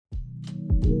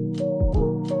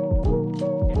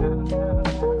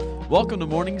Welcome to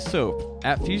Morning Soap.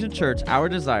 At Fusion Church, our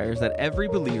desire is that every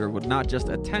believer would not just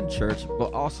attend church,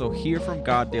 but also hear from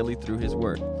God daily through His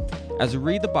Word. As we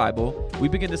read the Bible, we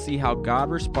begin to see how God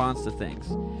responds to things.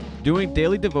 Doing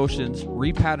daily devotions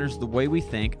repatterns the way we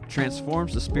think,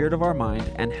 transforms the spirit of our mind,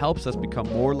 and helps us become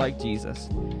more like Jesus.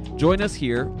 Join us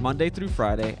here, Monday through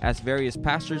Friday, as various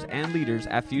pastors and leaders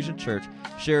at Fusion Church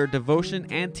share devotion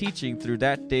and teaching through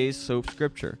that day's soap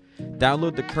scripture.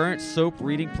 Download the current soap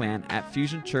reading plan at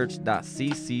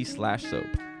fusionchurch.cc/soap.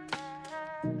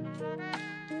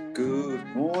 Good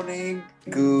morning,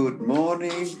 good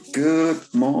morning, good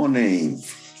morning.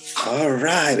 All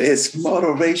right, it's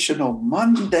Motivational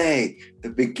Monday, the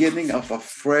beginning of a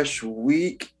fresh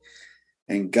week,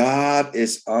 and God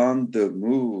is on the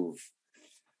move.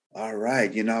 All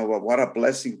right, you know what a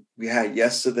blessing we had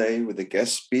yesterday with the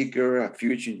guest speaker at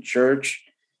Fusion Church.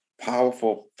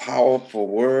 Powerful, powerful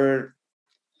word.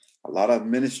 A lot of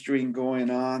ministering going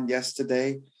on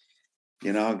yesterday.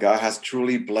 You know, God has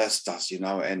truly blessed us,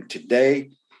 and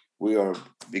today we are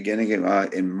beginning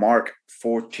in Mark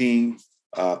 14,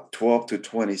 12 to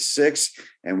 26,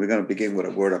 and we're going to begin with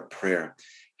a word of prayer.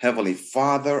 Heavenly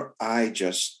Father, I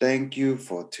just thank you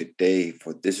for today,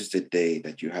 for this is the day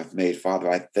that you have made.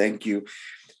 Father, I thank you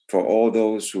for all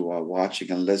those who are watching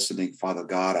and listening. Father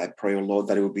God, I pray, oh Lord,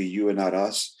 that it will be you and not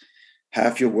us.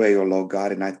 Have your way, oh Lord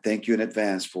God, and I thank you in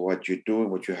advance for what you're doing,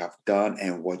 what you have done,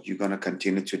 and what you're going to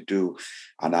continue to do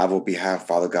on our behalf,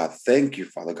 Father God. Thank you,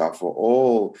 Father God, for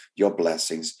all your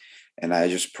blessings. And I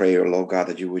just pray, oh Lord God,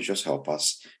 that you would just help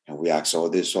us. And we ask all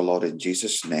this, oh Lord, in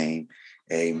Jesus' name.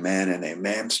 Amen and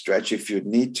amen. Stretch if you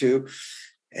need to.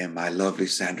 And my lovely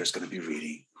Sandra is going to be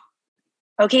reading.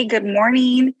 Okay, good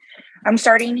morning. I'm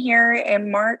starting here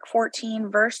in Mark 14,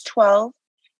 verse 12.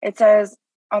 It says,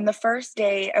 on the first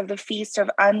day of the Feast of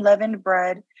Unleavened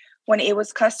Bread, when it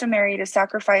was customary to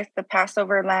sacrifice the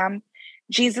Passover lamb,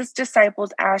 Jesus'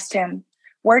 disciples asked him,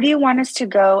 "Where do you want us to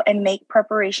go and make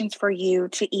preparations for you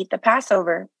to eat the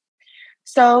Passover?"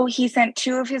 So he sent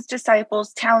two of his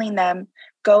disciples, telling them,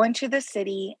 "Go into the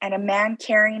city, and a man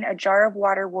carrying a jar of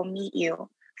water will meet you.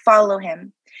 Follow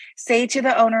him. Say to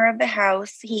the owner of the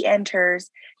house he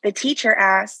enters, 'The teacher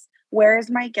asks, where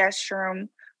is my guest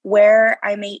room, where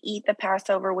I may eat the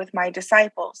Passover with my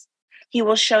disciples?' He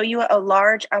will show you a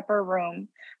large upper room,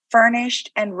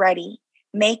 furnished and ready.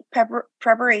 Make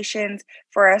preparations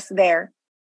for us there."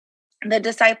 The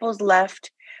disciples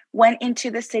left, went into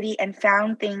the city, and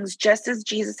found things just as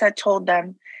Jesus had told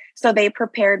them. So they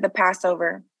prepared the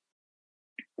Passover.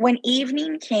 When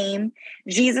evening came,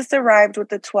 Jesus arrived with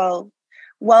the 12.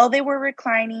 While they were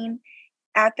reclining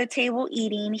at the table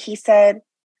eating, he said,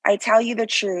 "I tell you the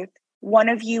truth. One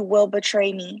of you will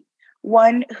betray me,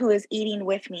 one who is eating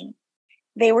with me."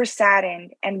 They were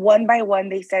saddened, and one by one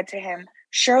they said to him,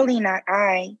 "Surely not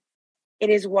I." "It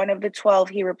is one of the 12,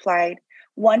 he replied,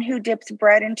 "one who dips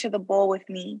bread into the bowl with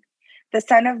me. The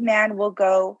Son of Man will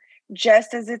go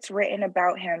just as it's written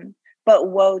about him, but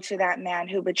woe to that man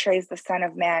who betrays the Son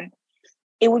of Man.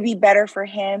 It would be better for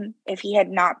him if he had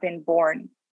not been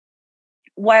born."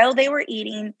 While they were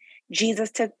eating, Jesus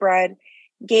took bread,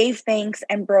 gave thanks,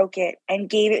 and broke it, and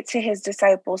gave it to his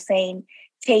disciples, saying,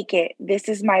 "Take it, this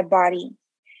is my body."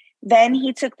 Then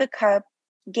he took the cup,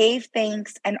 gave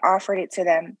thanks, and offered it to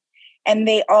them, and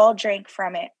they all drank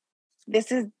from it.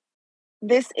 This is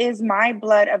my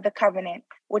blood of the covenant,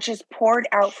 which is poured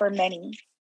out for many."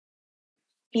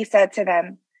 He said to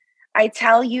them, "I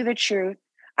tell you the truth,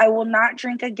 I will not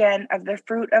drink again of the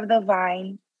fruit of the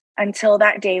vine until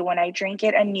that day when I drink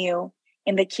it anew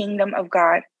in the kingdom of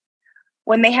God."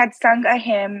 When they had sung a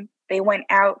hymn, they went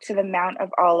out to the Mount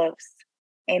of Olives.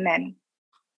 Amen.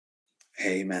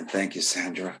 Amen. Thank you,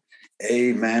 Sandra.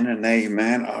 Amen and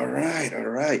amen. All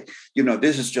right.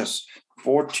 This is just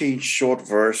 14 short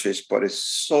verses, but it's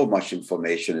so much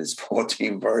information. It's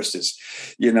 14 verses,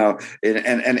 and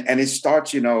it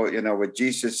starts, what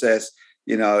Jesus says,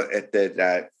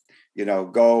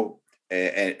 go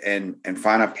and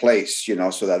find a place,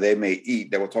 so that they may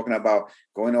eat. They were talking about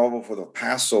going over for the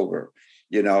Passover,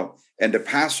 and the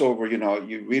Passover,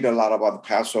 you read a lot about the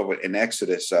Passover in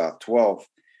Exodus 12,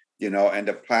 and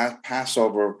the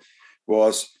Passover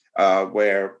was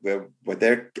where they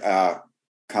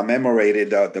commemorated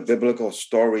the biblical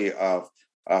story of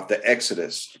the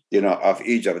Exodus, of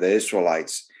Egypt, the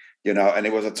Israelites, and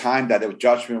it was a time that the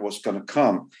judgment was going to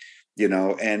come,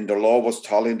 and the Lord was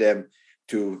telling them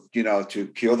to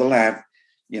kill the lamb,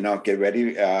 get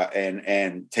ready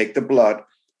and take the blood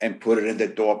and put it in the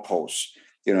doorposts,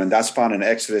 and that's found in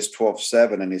Exodus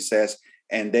 12:7, and it says,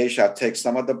 "And they shall take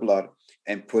some of the blood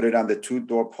and put it on the two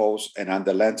doorposts and on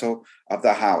the lintel of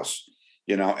the house,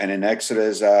 And in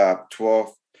Exodus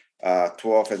 12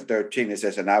 and 13, it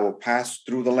says, and I will pass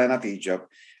through the land of Egypt,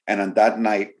 and on that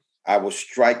night I will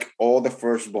strike all the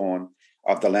firstborn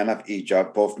of the land of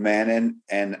Egypt, both man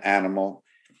and animal,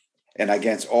 and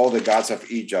against all the gods of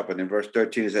Egypt. And in verse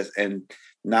 13, it says, and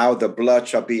now the blood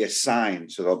shall be a sign.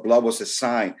 So the blood was a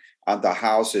sign on the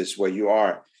houses where you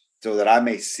are, so that I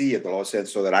may see it. The Lord said,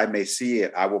 so that I may see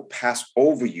it, I will pass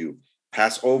over you,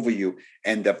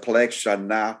 and the plague shall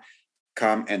not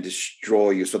come and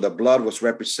destroy you. So the blood was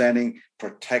representing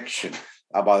protection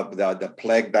about the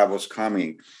plague that was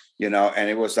coming, and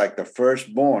it was like the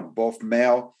firstborn, both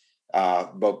male,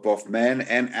 both man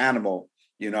and animal,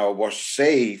 was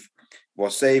saved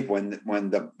when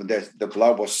the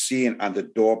blood was seen on the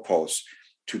doorpost.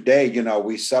 Today,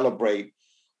 we celebrate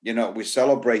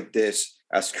this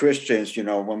as Christians,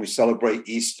 when we celebrate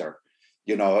Easter.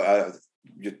 You're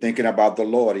thinking about the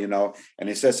Lord, and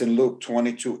it says in Luke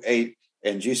 22:8,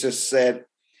 and Jesus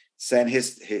sent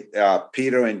his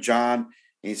Peter and John,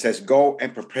 and he says, go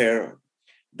and prepare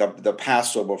the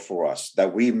Passover for us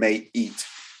that we may eat.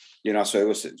 So it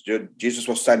was, Jesus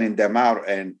was sending them out,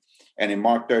 and in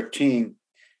Mark 13,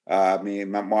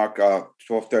 Mark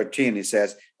 12:13, he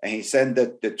says, and he sent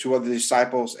the two of the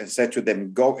disciples and said to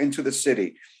them, go into the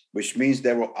city, which means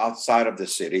they were outside of the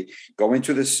city. Go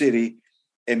into the city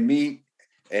and meet,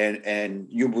 and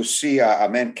you will see a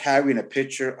man carrying a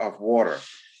pitcher of water,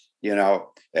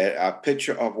 a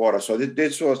pitcher of water. So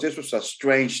this was a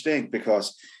strange thing,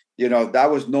 because, that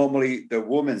was normally the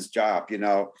woman's job,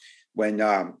 when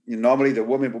normally the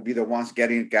women would be the ones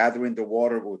gathering the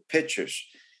water with pitchers,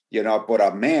 but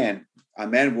a man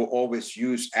will always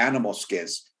use animal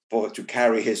skins to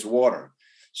carry his water.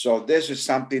 So this is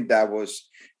something that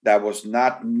was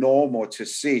not normal to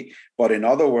see. But in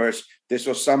other words, this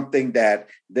was something that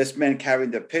this man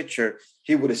carrying the pitcher,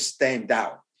 he would have stand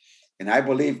out. And I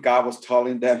believe God was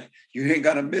telling them, you ain't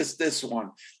gonna miss this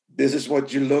one. This is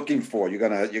what you're looking for. You're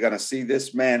gonna see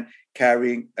this man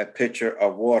carrying a pitcher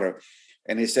of water.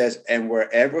 And he says, and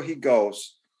wherever he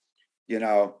goes,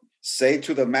 say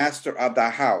to the master of the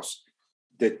house,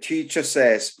 the teacher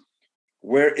says,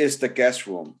 where is the guest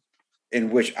room in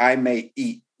which I may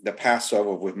eat the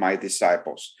Passover with my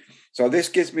disciples? So this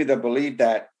gives me the belief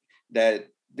that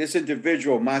this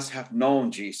individual must have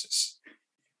known Jesus,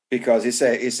 because it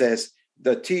says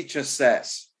the teacher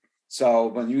says. So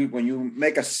when you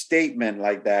make a statement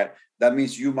like that, that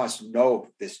means you must know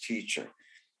this teacher.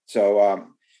 So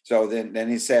then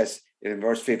he says in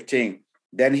verse 15,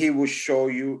 then he will show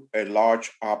you a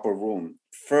large upper room,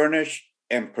 furnished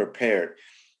and prepared,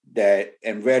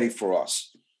 and ready for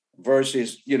us.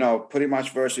 Pretty much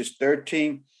verses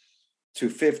 13 to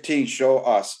 15 show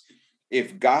us,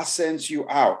 if God sends you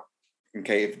out,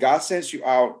 if God sends you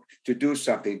out to do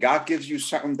something, God gives you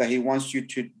something that he wants you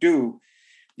to do,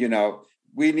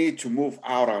 we need to move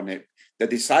out on it. The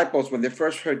disciples, when they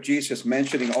first heard Jesus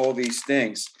mentioning all these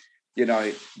things,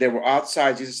 they were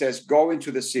outside. Jesus says, go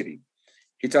into the city.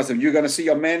 He tells them, you're going to see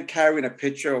a man carrying a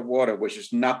pitcher of water, which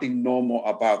is nothing normal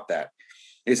about that.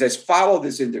 He says, follow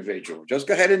this individual. Just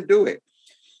go ahead and do it.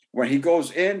 When he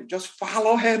goes in, just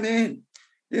follow him in.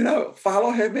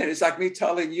 Follow him in. It's like me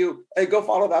telling you, hey, go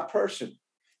follow that person.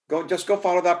 Just go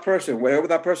follow that person. Wherever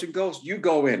that person goes, you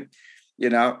go in,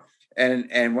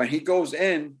 And when he goes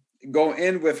in, go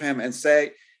in with him and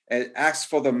say, and ask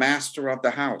for the master of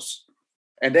the house.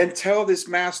 And then tell this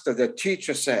master, the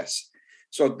teacher says.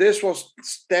 So this was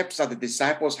steps that the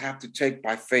disciples have to take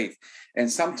by faith.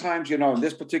 And sometimes, in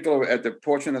this particular the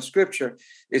portion of scripture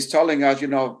is telling us,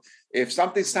 if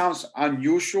something sounds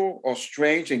unusual or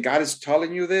strange and God is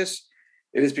telling you this,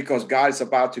 it is because God is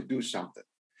about to do something.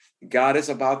 God is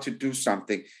about to do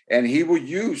something, and he will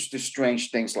use the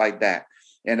strange things like that.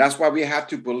 And that's why we have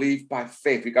to believe by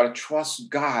faith. We got to trust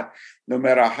God, no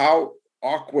matter how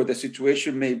awkward the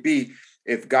situation may be.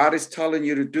 If God is telling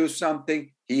you to do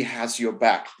something, he has your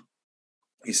back.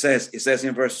 It says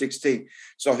in verse 16,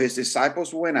 so his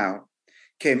disciples went out,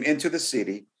 came into the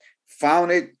city,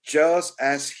 found it just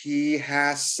as he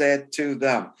has said to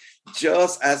them,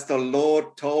 just as the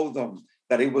Lord told them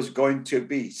that it was going to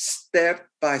be. Step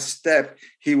by step,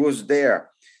 he was there,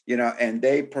 and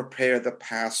they prepared the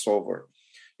Passover,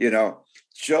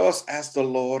 just as the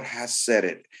Lord has said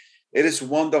it. It is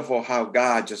wonderful how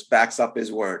God just backs up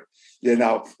his word.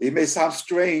 It may sound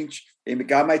strange.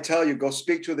 God might tell you, go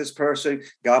speak to this person.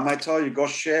 God might tell you, go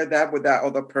share that with that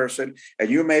other person. And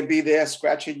you may be there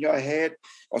scratching your head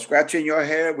or scratching your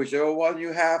hair, whichever one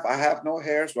you have. I have no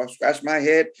hair, so I scratch my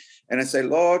head and I say,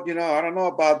 Lord, I don't know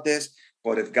about this.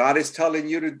 But if God is telling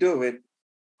you to do it,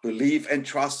 believe and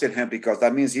trust in him, because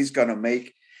that means he's going to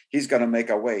make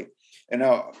a way. And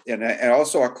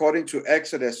also according to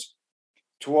Exodus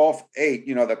 12:8,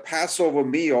 the Passover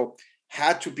meal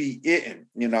had to be eaten,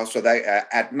 so that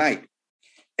at night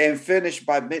and finished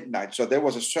by midnight. So there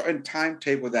was a certain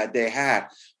timetable that they had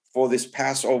for this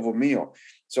Passover meal.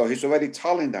 So he's already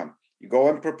telling them, you go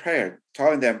and prepare,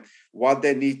 telling them what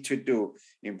they need to do.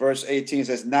 In verse 18, it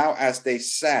says, now as they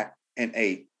sat and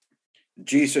ate,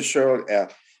 Jesus,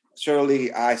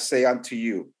 surely I say unto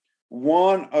you,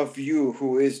 one of you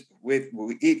who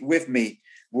will eat with me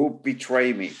will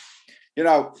betray me.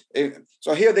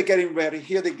 So here they're getting ready.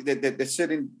 Here they're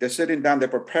sitting down, they're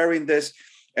preparing this,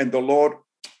 and the Lord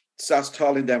starts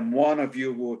telling them, one of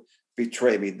you will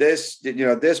betray me. This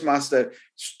must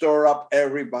stir up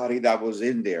everybody that was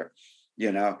in there,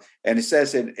 And it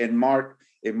says in Mark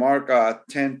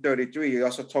 10:33, he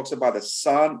also talks about the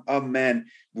Son of Man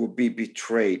will be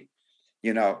betrayed.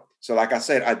 So like I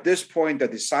said, at this point, the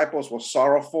disciples were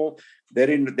sorrowful.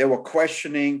 They were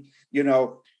questioning,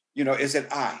 is it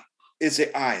I? Is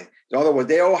it I? In other words,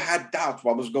 they all had doubts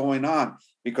what was going on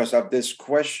because of this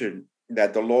question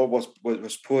that the Lord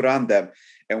was put on them.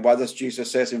 And what does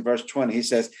Jesus says in verse 20? He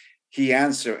says, he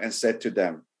answered and said to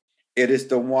them, it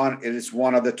is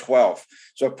one of the 12.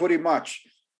 So pretty much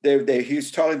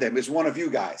he's telling them, it's one of you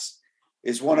guys.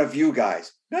 It's one of you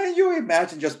guys. Now you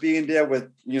imagine just being there with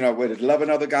 11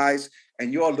 other guys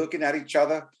and you're all looking at each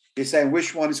other. He's saying,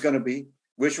 which one is going to be?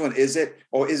 Which one is it?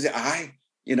 Or is it I?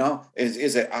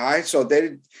 Is it I? So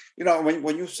they,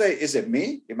 when you say, is it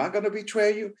me? Am I going to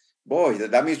betray you? Boy,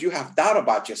 that means you have doubt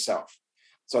about yourself.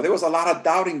 So there was a lot of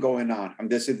doubting going on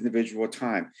this individual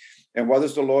time. And what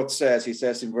does the Lord says? He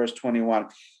says in verse 21,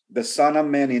 the Son of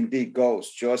Man indeed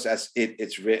goes just as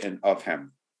it's written of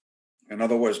him. In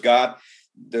other words,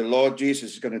 the Lord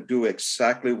Jesus is going to do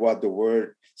exactly what the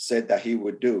word said that he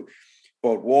would do.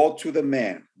 But woe to the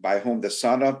man by whom the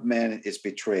Son of Man is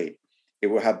betrayed. It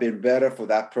would have been better for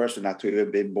that person not to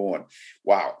even been born.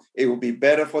 Wow. It would be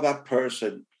better for that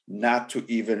person not to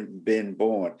even been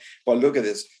born. But look at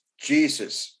this.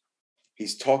 Jesus,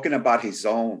 he's talking about his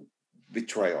own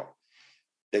betrayal.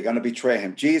 They're going to betray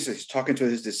him. Jesus is talking to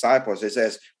his disciples. He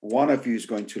says, one of you is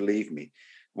going to leave me.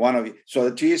 One of you. So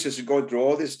Jesus is going through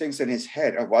all these things in his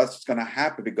head of what's going to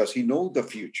happen because he knows the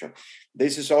future.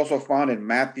 This is also found in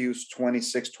Matthew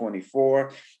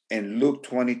 26:24, and Luke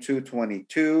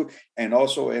 22:22, and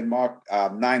also in Mark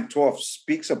 9:12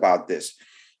 speaks about this.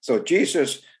 So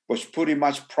Jesus was pretty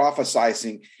much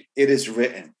prophesying, it is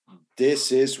written.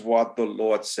 This is what the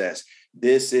Lord says.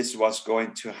 This is what's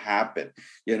going to happen,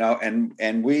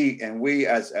 and we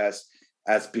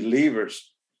as believers,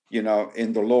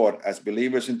 in the Lord, as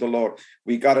believers in the Lord,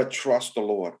 we got to trust the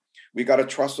Lord. We got to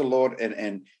trust the Lord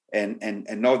and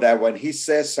know that when he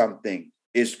says something,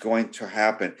 it's going to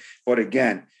happen. But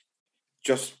again,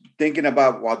 just thinking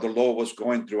about what the Lord was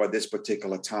going through at this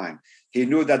particular time, he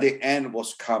knew that the end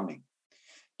was coming.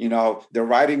 The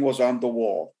writing was on the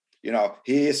wall.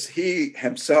 He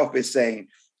himself is saying,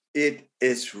 it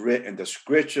is written. The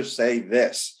scriptures say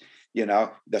this,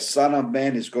 the Son of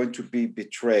Man is going to be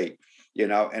betrayed,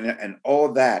 and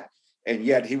all that. And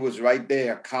yet he was right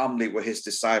there calmly with his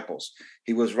disciples.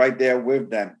 He was right there with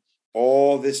them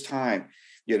all this time,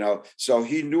 so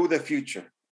he knew the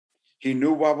future. He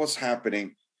knew what was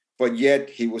happening, but yet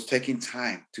he was taking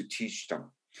time to teach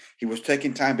them. He was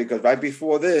taking time because right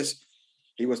before this,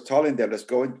 he was telling them, let's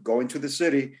go into the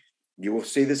city. You will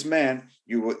see this man.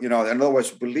 You will, in other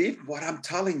words, believe what I'm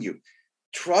telling you.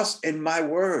 Trust in my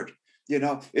word.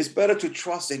 It's better to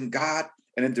trust in God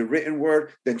and in the written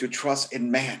word than to trust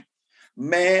in man.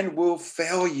 Man will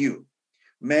fail you.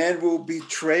 Man will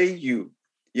betray you.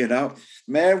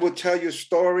 Man will tell you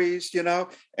stories, and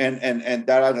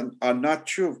that are not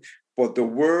true. But the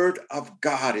word of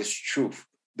God is truth.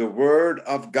 The word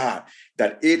of God,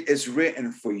 that it is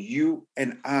written for you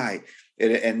and I,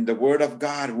 and the word of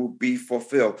God will be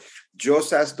fulfilled.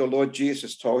 Just as the Lord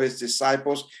Jesus told his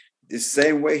disciples, the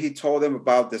same way he told them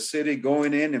about the city,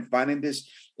 going in and finding this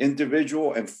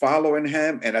individual and following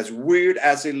him. And as weird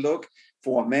as it looked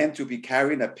for a man to be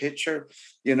carrying a pitcher,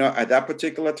 at that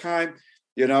particular time,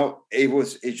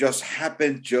 it just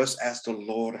happened just as the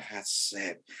Lord has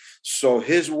said. So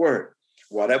his word,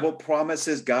 whatever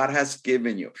promises God has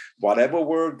given you, whatever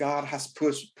word God has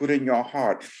put in your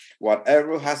heart,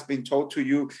 whatever has been told to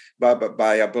you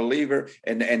by a believer,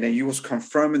 and then you was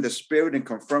confirming the spirit and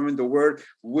confirming the word,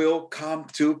 will come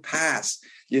to pass.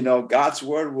 God's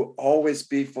word will always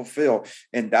be fulfilled.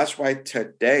 And that's why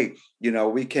today,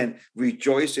 we can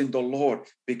rejoice in the Lord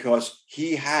because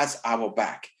he has our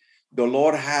back. The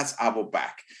Lord has our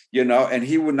back, and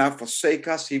he will not forsake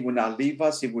us. He will not leave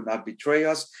us. He will not betray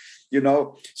us.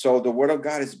 So the word of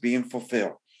God is being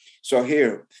fulfilled. So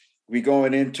here we're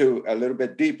going into a little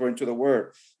bit deeper into the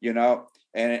word,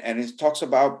 and it talks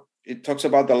about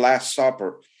the Last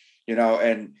Supper,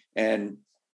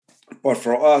 but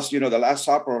for us, the Last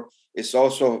Supper is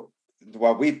also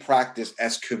what we practice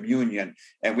as communion.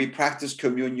 And we practiced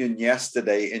communion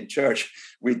yesterday in church.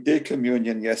 We did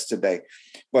communion yesterday.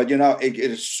 But, it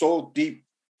is so deep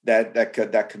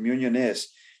that communion is,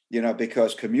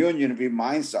 because communion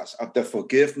reminds us of the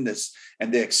forgiveness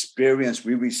and the experience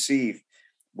we receive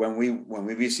when we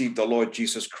receive the Lord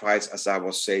Jesus Christ as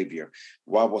our Savior,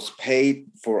 what was paid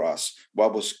for us,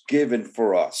 what was given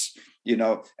for us,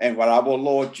 and what our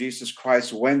Lord Jesus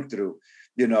Christ went through,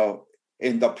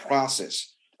 in the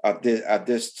process of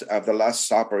the Last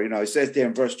Supper. It says there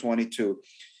in verse 22,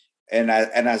 and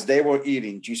as they were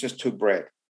eating, Jesus took bread,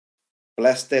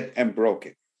 blessed it, and broke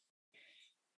it,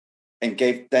 and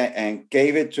gave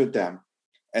it to them,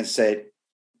 and said,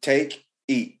 "Take,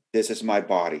 eat. This is my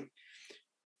body."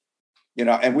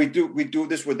 And we do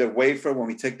this with the wafer. When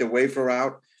we take the wafer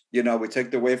out, we take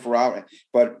the wafer out.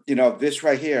 But this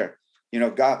right here,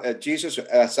 Jesus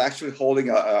is actually holding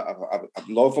a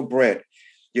loaf of bread,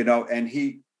 and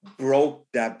he broke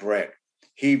that bread.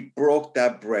 He broke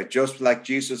that bread, just like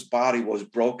Jesus' body was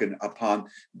broken upon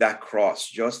that cross,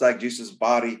 just like Jesus'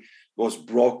 body was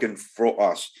broken for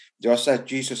us, just like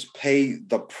Jesus paid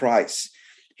the price.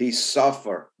 He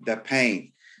suffered the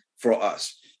pain for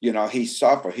us. He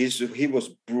suffered. He was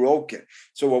broken.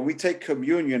 So when we take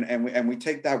communion and we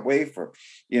take that wafer,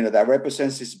 that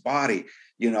represents his body,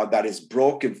 that is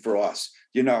broken for us.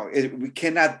 We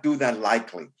cannot do that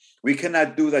lightly. We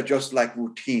cannot do that just like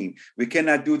routine. We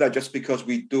cannot do that just because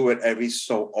we do it every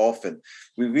so often.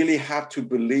 We really have to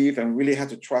believe, and really have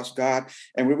to trust God,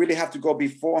 and we really have to go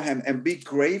before him and be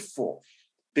grateful,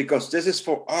 because this is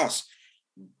for us,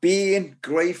 being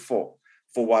grateful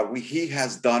for what he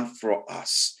has done for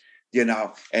us,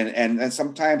 and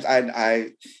sometimes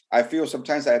I feel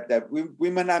sometimes that we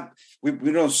may not, we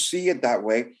don't see it that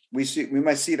way. We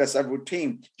might see it as a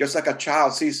routine, just like a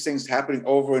child sees things happening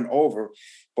over and over.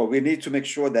 But we need to make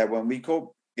sure that when we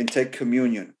go and take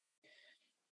communion,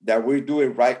 that we do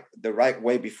it the right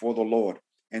way before the Lord,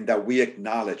 and that we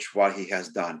acknowledge what he has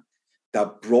done, the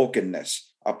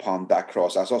brokenness upon that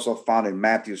cross. That's also found in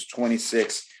Matthew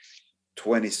 26.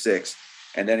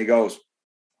 And then it goes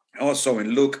also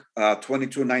in Luke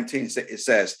 22:19, it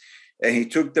says, "And he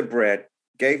took the bread,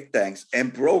 gave thanks,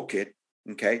 and broke it,"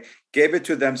 gave it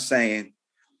to them, saying,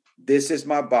 "This is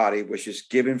my body, which is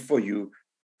given for you.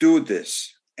 Do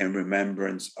this in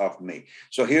remembrance of me."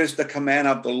 So here's the command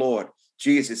of the Lord.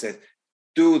 Jesus said,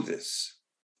 "Do this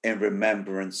in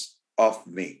remembrance of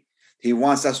me." He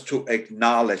wants us to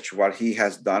acknowledge what he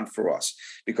has done for us,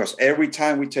 because every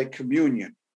time we take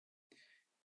communion,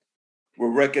 we're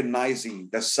recognizing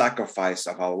the sacrifice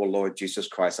of our Lord Jesus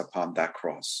Christ upon that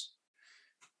cross,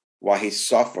 what he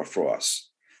suffered for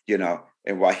us,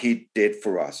 and what he did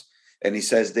for us. And he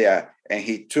says there, and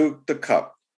he took the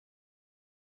cup,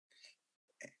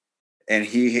 and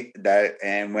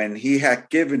when he had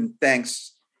given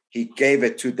thanks, he gave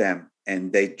it to them,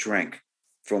 and they drank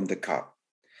from the cup.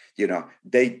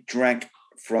 They drank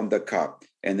from the cup.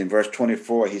 And in verse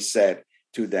 24, he said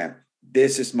to them,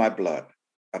 "This is my blood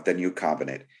of the new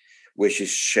covenant, which is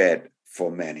shed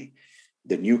for many."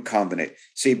 The new covenant.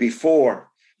 See, before,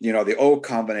 the old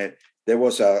covenant, there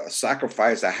was a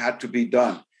sacrifice that had to be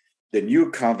done. The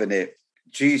new covenant,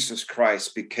 Jesus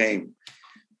Christ became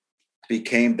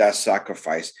that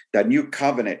sacrifice, that new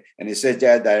covenant. And he said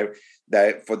that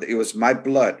it was my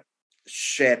blood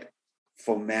shed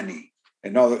for many.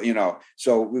 And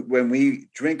so when we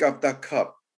drink of that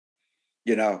cup,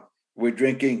 we're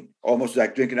drinking almost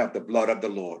like drinking of the blood of the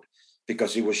Lord,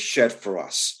 because he was shed for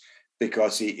us,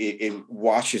 because it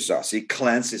washes us, it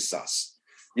cleanses us,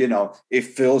 it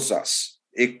fills us,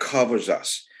 it covers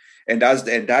us. And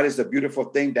that is the beautiful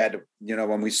thing, that,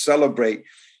 when we celebrate,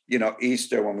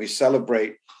 Easter, when we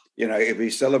celebrate, if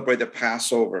we celebrate the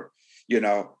Passover,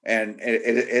 and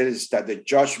it is that the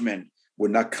judgment would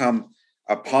not come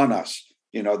upon us.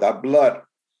 That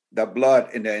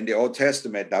blood in the Old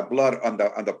Testament, that blood on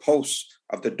the posts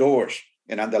of the doors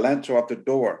and on the lintel of the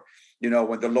door,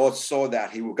 when the Lord saw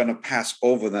that, he was going to pass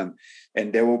over them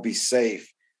and they will be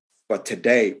saved. But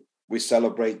today we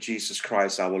celebrate Jesus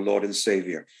Christ, our Lord and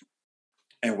Savior,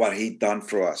 and what he done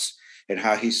for us, and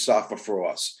how he suffered for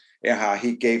us, and how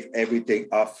he gave everything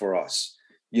up for us,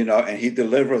 and he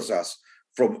delivers us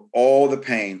from all the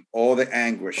pain, all the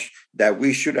anguish that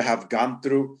we should have gone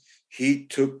through. He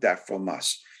took that from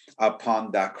us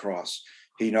upon that cross.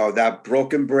 That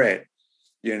broken bread,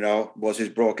 was his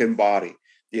broken body.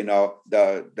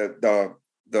 the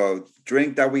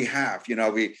drink that we have,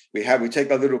 we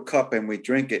take a little cup and we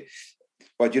drink it.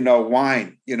 But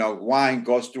wine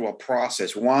goes through a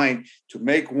process. To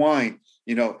make wine,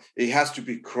 it has to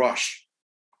be crushed.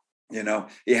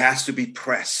 It has to be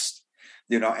pressed.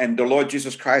 And the Lord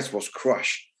Jesus Christ was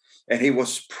crushed and he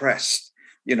was pressed,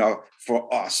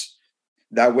 for us.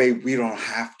 That way we don't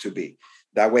have to be.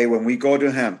 That way when we go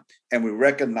to him and we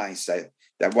recognize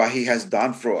that what he has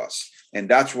done for us. And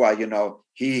that's why,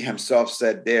 he himself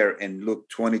said there in Luke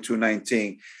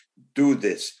 22:19, do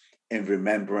this in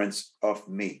remembrance of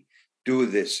me. Do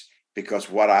this because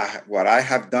what I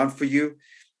have done for you,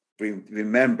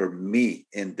 remember me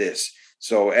in this.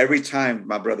 So every time,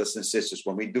 my brothers and sisters,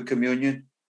 when we do communion,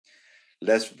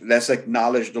 let's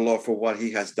acknowledge the Lord for what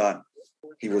he has done.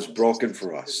 He was broken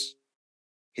for us.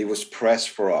 He was pressed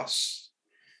for us.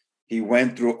 He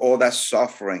went through all that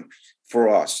suffering for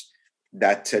us,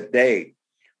 that today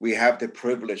we have the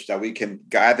privilege that we can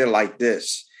gather like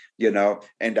this,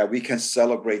 and that we can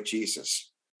celebrate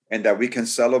Jesus, and that we can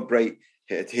celebrate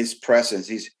his presence,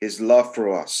 his love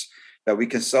for us, that we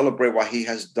can celebrate what he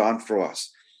has done for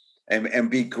us, and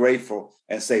be grateful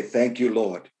and say, thank you,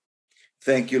 Lord.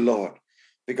 Thank you, Lord.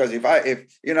 Because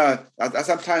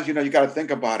sometimes, you got to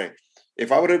think about it.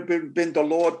 If I would have been the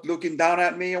Lord looking down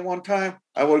at me at one time,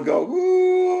 I would go,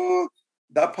 ooh,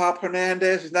 that Pop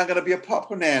Hernandez is not going to be a Pop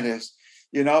Hernandez,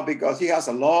 because he has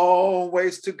a long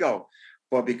ways to go.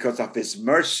 But because of his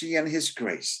mercy and his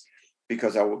grace,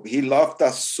 because he loved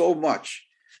us so much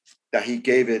that he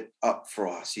gave it up for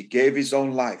us. He gave his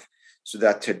own life so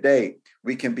that today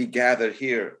we can be gathered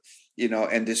here,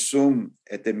 and this Zoom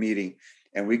at the meeting,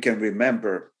 and we can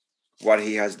remember what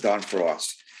he has done for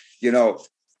us.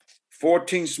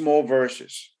 14 small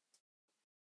verses,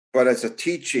 but it's a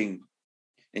teaching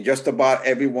in just about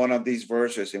every one of these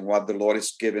verses in what the Lord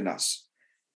has given us.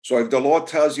 So if the Lord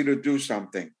tells you to do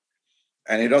something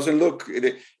and it doesn't look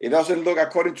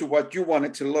according to what you want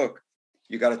it to look,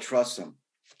 you got to trust him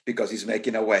because he's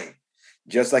making a way.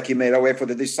 Just like he made a way for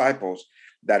the disciples,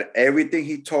 that everything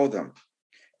he told them,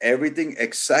 everything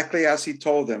exactly as he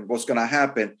told them was going to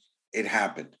happen, it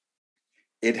happened.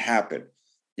 It happened.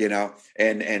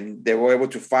 And they were able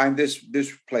to find this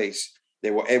place. They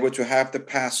were able to have the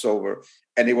Passover,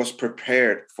 and it was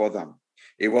prepared for them.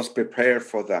 It was prepared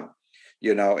for them.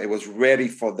 It was ready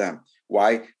for them.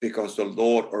 Why? Because the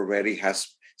Lord already has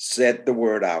said the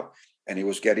word out, and he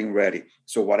was getting ready.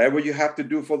 So whatever you have to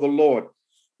do for the Lord,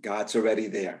 God's already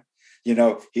there.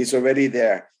 He's already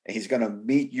there, and he's going to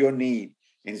meet your need,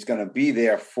 and he's going to be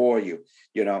there for you.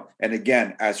 And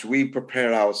again, as we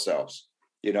prepare ourselves,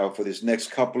 for this next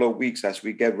couple of weeks, as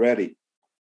we get ready,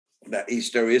 that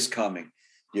Easter is coming,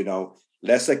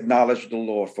 let's acknowledge the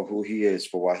Lord for who he is,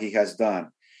 for what he has done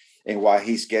and what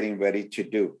he's getting ready to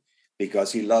do,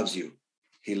 because he loves you.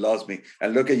 He loves me.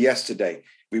 And look at yesterday,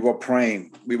 we were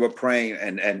praying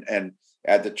and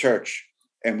at the church,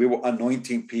 and we were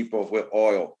anointing people with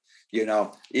oil.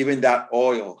 Even that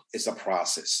oil is a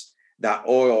process. That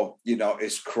oil,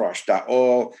 is crushed. That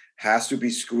oil has to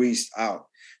be squeezed out.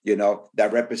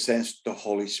 That represents the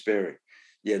Holy Spirit,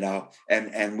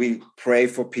 and we pray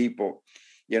for people,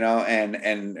 and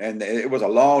it was a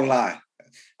long line.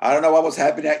 I don't know what was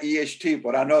happening at EHT,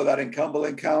 but I know that in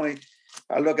Cumberland County,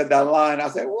 I look at that line, I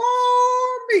say,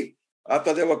 whoa, me. I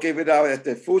thought they were giving out at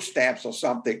the food stamps or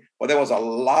something, but there was a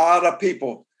lot of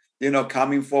people,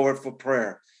 coming forward for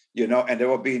prayer, and they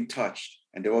were being touched,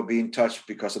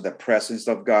 because of the presence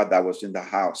of God that was in the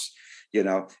house.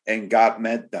 And God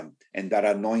met them, and that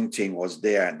anointing was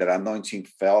there, and that anointing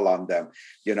fell on them,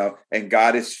 and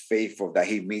God is faithful that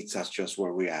he meets us just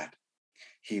where we're at.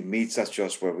 He meets us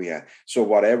just where we're at. So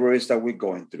whatever it is that we're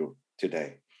going through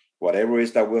today, whatever it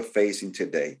is that we're facing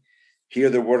today, hear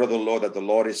the word of the Lord, that the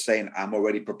Lord is saying, I'm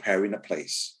already preparing a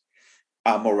place.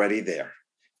 I'm already there.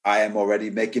 I am already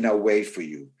making a way for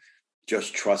you.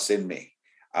 Just trust in me.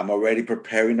 I'm already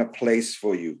preparing a place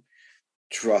for you.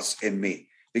 Trust in me.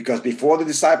 Because before the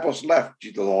disciples left,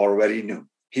 the Lord already knew.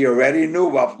 He already knew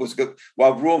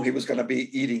what room he was going to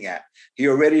be eating at. He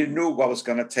already knew what was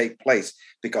going to take place,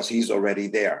 because he's already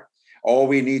there. All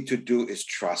we need to do is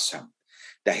trust him,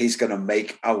 that he's going to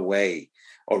make a way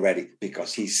already,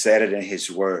 because he said it in his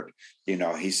word.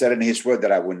 He said in his word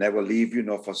that I will never leave you,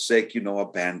 nor forsake you, nor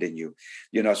abandon you.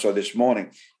 So this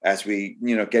morning, as we,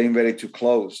 getting ready to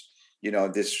close,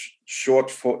 this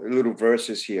short little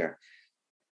verses here.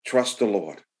 Trust the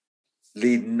Lord.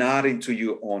 Lead not into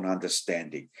your own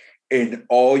understanding. In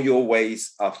all your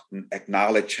ways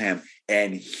acknowledge him,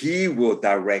 and he will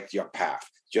direct your path.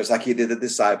 Just like he did the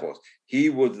disciples. He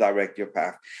will direct your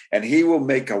path, and he will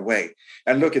make a way.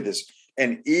 And look at this.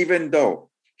 And even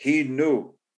though he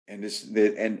knew and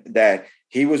that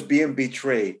he was being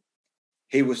betrayed,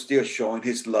 he was still showing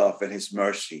his love and his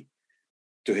mercy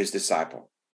to his disciple,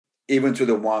 even to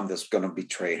the one that's going to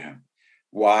betray him.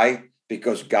 Why?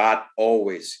 Because God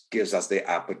always gives us the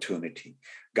opportunity.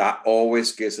 God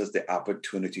always gives us the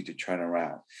opportunity to turn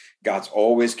around. God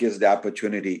always gives the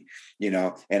opportunity,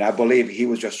 and I believe he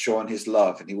was just showing his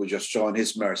love and he was just showing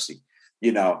his mercy,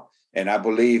 and I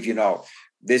believe,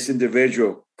 this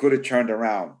individual could have turned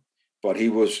around, but he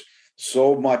was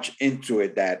so much into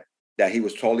it that he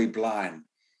was totally blind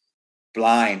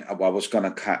of what was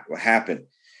going to happen.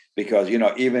 Because,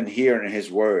 even here in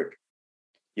his word,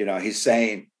 he's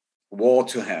saying, woe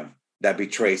to him that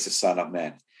betrays the Son of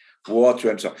Man. Woe to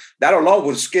him. So that alone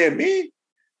would scare me.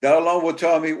 That alone would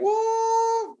tell me,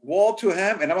 whoa, woe to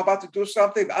him. And I'm about to do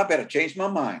something. I better change my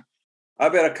mind. I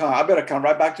better come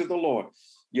right back to the Lord,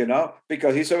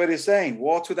 because he's already saying,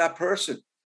 woe to that person,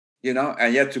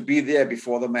 and yet to be there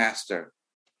before the master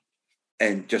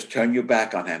and just turn your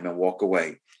back on him and walk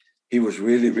away. He was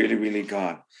really, really, really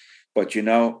gone. But,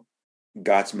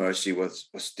 God's mercy was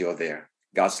still there.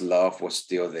 God's love was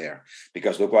still there,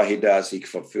 because look what he does. He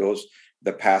fulfills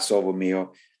the Passover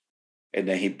meal, and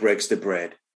then he breaks the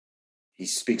bread. He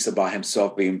speaks about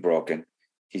himself being broken.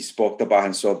 He spoke about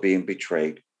himself being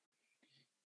betrayed.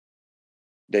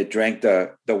 They drank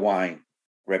the wine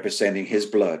representing his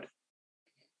blood.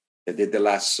 They did the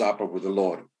Last Supper with the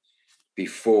Lord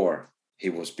before he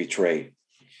was betrayed.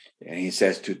 And he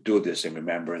says to do this in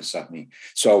remembrance of me.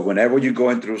 So whenever you're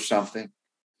going through something,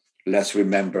 let's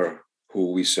remember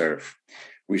who we serve.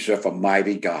 We serve a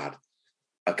mighty God,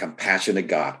 a compassionate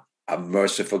God, a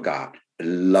merciful God, a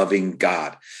loving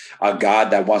God, a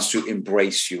God that wants to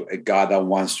embrace you, a God that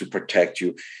wants to protect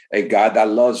you, a God that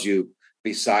loves you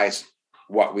besides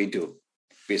what we do,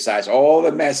 besides all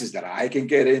the messes that I can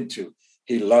get into.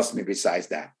 He loves me besides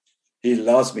that. He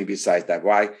loves me besides that.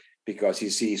 Why? Because he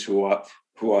sees who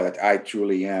I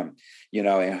truly am,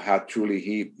 and how truly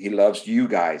he loves you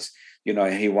guys,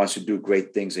 and he wants to do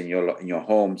great things in your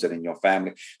homes and in your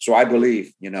family. So I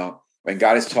believe, when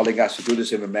God is telling us to do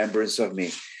this in remembrance of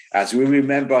me, as we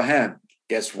remember him,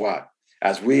 guess what?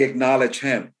 As we acknowledge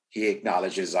him, he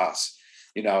acknowledges us,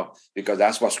 because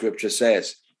that's what scripture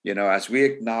says. As we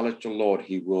acknowledge the Lord,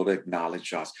 he will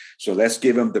acknowledge us. So let's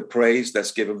give him the praise.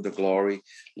 Let's give him the glory.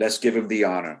 Let's give him the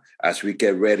honor as we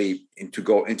get ready to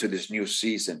go into this new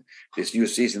season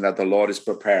that the Lord is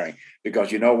preparing.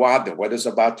 Because you know what? The weather's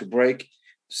about to break.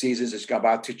 Seasons is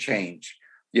about to change.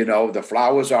 The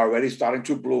flowers are already starting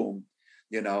to bloom.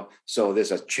 So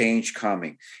there's a change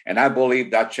coming. And I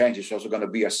believe that change is also going to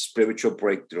be a spiritual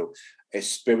breakthrough, a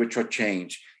spiritual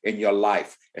change in your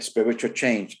life, a spiritual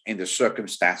change in the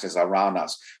circumstances around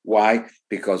us. Why?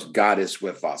 Because God is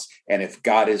with us. And if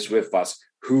God is with us,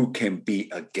 who can be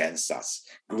against us?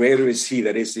 Greater is he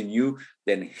that is in you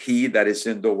than he that is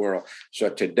in the world. So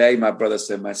today, my brothers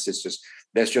and my sisters,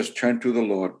 let's just turn to the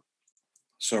Lord,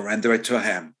 surrender it to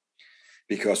him,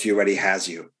 because he already has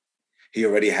you. He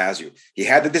already has you. He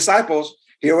had the disciples.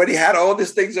 He already had all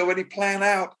these things already planned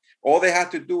out. All they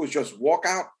had to do was just walk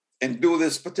out and do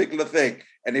this particular thing.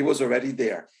 And he was already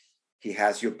there. He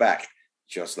has your back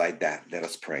just like that. Let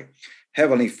us pray.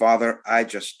 Heavenly Father, I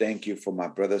just thank you for my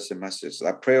brothers and my sisters.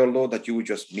 I pray, oh Lord, that you would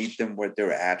just meet them where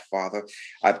they're at, Father.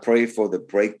 I pray for the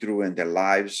breakthrough in their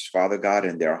lives, Father God,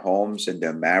 in their homes, in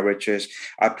their marriages.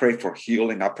 I pray for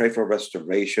healing. I pray for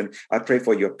restoration. I pray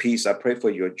for your peace. I pray for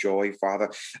your joy, Father.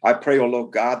 I pray, oh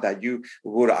Lord God, that you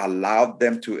would allow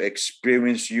them to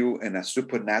experience you in a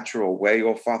supernatural way,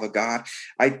 oh Father God.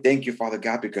 I thank you, Father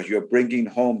God, because you're bringing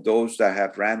home those that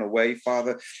have ran away,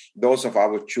 Father, those of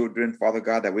our children, Father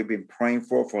God, that we've been praying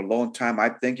for a long time. I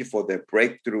thank you for their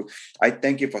breakthrough. I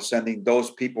thank you for sending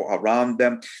those people around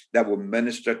them that will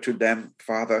minister to them,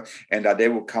 Father, and that they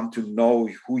will come to know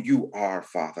who you are,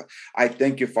 Father. I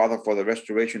thank you, Father, for the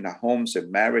restoration of homes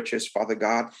and marriages, Father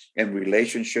God, and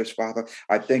relationships, Father.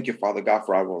 I thank you, Father God,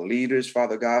 for our leaders,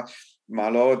 Father God. My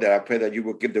Lord, that I pray that you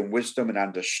will give them wisdom and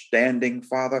understanding,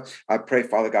 Father. I pray,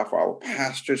 Father God, for our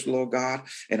pastors, Lord God.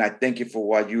 And I thank you for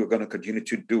what you are going to continue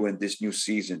to do in this new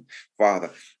season, Father.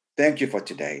 Thank you for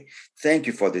today. Thank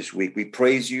you for this week. We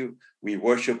praise you. We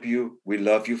worship you. We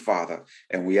love you, Father.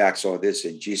 And we ask all this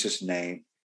in Jesus' name.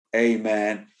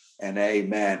 Amen and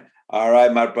amen. All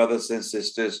right, my brothers and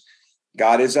sisters,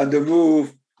 God is on the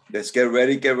move. Let's get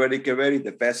ready, get ready, get ready.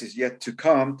 The best is yet to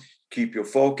come. Keep your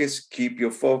focus, keep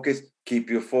your focus, keep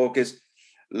your focus.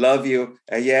 Love you.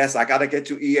 And yes, I got to get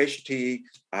to EHT.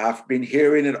 I've been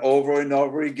hearing it over and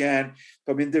over again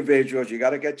from individuals. You got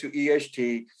to get to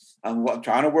EHT. I'm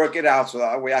trying to work it out so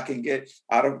that way I can get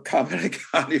out of Cumberland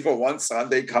County for one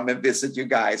Sunday, come and visit you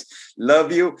guys.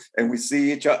 Love you. And we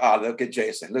see each other. Oh, look at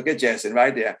Jason. Look at Jason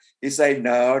right there. He say,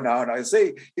 no.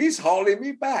 See, he's holding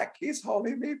me back. He's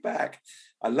holding me back.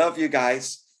 I love you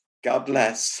guys. God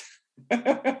bless.